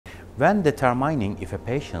When determining if a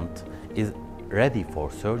patient is ready for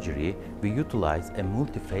surgery, we utilize a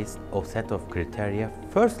multi-phase set of criteria.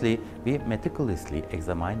 Firstly, we meticulously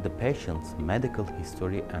examine the patient's medical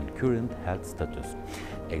history and current health status.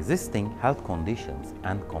 Existing health conditions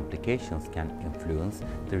and complications can influence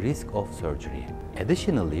the risk of surgery.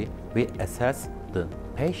 Additionally, we assess the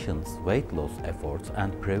patient's weight loss efforts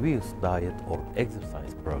and previous diet or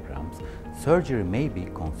exercise programs. Surgery may be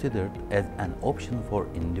considered as an option for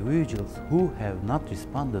individuals who have not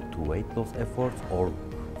responded to weight loss efforts or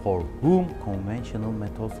for whom conventional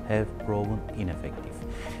methods have proven ineffective.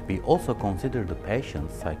 We also consider the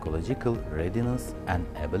patient's psychological readiness and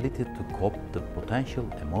ability to cope with the potential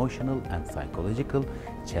emotional and psychological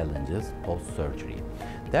challenges post-surgery.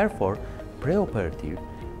 Therefore, preoperative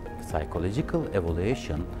psychological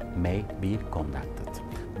evaluation may be conducted.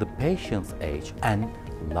 The patient's age and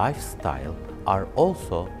lifestyle are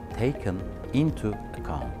also taken into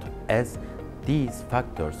account, as these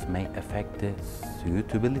factors may affect the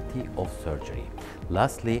suitability of surgery.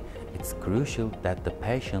 Lastly, it's crucial that the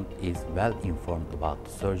patient is well informed about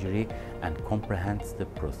the surgery and comprehends the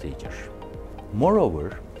procedure.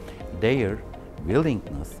 Moreover, their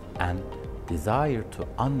willingness and desire to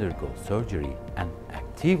undergo surgery and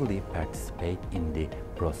actively participate in the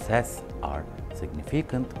process are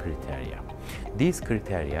significant criteria. These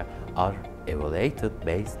criteria are evaluated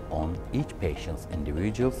based on each patient's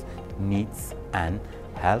individual needs and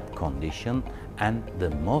health condition, and the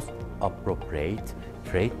most appropriate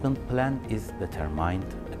treatment plan is determined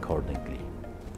accordingly.